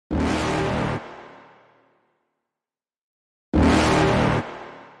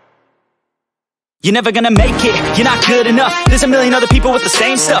You're never gonna make it, you're not good enough. There's a million other people with the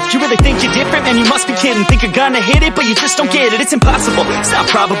same stuff. You really think you're different? Man, you must be kidding. Think you're gonna hit it, but you just don't get it. It's impossible, it's not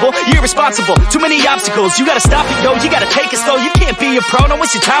probable, you're irresponsible. Too many obstacles, you gotta stop it, yo. You gotta take it slow, you can't be a pro. Don't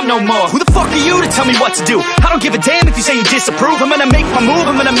waste your time no more. Who the fuck are you to tell me what to do? I don't give a damn if you say you disapprove. I'm gonna make my move,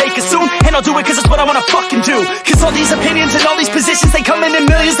 I'm gonna make it soon. And I'll do it cause it's what I wanna fucking do. Cause all these opinions and all these positions, they come in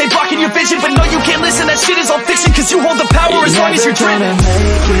millions, they blocking your vision. But no, you can't listen, that shit is all fiction. Cause you hold the power as long as you're dreaming.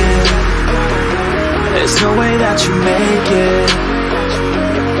 There's no way that you make it.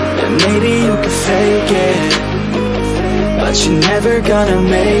 And maybe you can fake it, but you're never gonna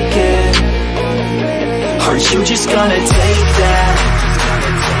make it. Are you just gonna take that?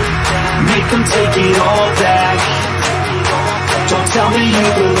 Make them take it all back. Don't tell me you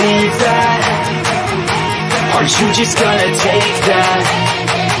believe that. Are you just gonna take that?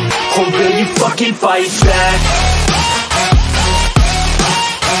 Or will you fucking fight back?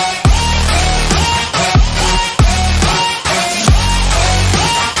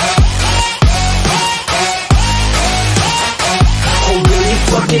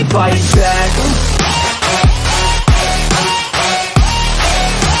 Fucking fight back.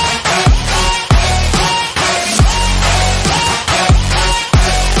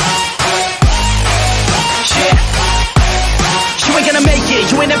 You ain't gonna make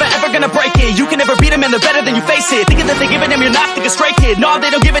it, you ain't never ever gonna break it. You can never beat them and they're better than you face it. Thinking that they give a damn, you're not, think a straight kid. No, they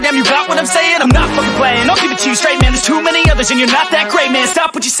don't give a damn, you got what I'm saying? I'm not fucking playing, I'll give it to you straight, man. There's too many others and you're not that great, man.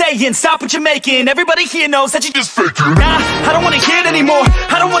 Stop what you're saying, stop what you're making. Everybody here knows that you just faking. Nah, I don't wanna hear it anymore,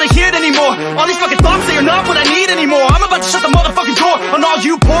 I don't wanna hear it anymore. All these fucking thoughts, they are not what I need anymore. I'm about to shut the motherfucking door on all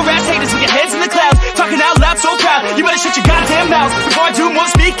you poor ass haters with your heads in the clouds, talking out loud so proud. You better shut your goddamn mouth before I do more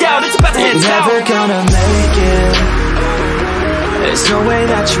speak out. It's about to head down. You're never gonna make it. There's no way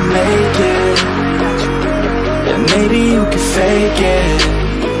that you make it. And maybe you can fake it,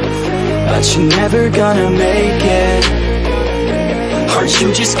 but you're never gonna make it. Aren't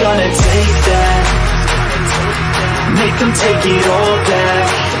you just gonna take that? Make them take it all back.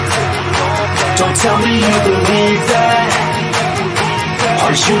 Don't tell me you believe that.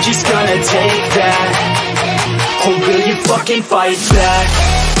 Aren't you just gonna take that? Or will you fucking fight back?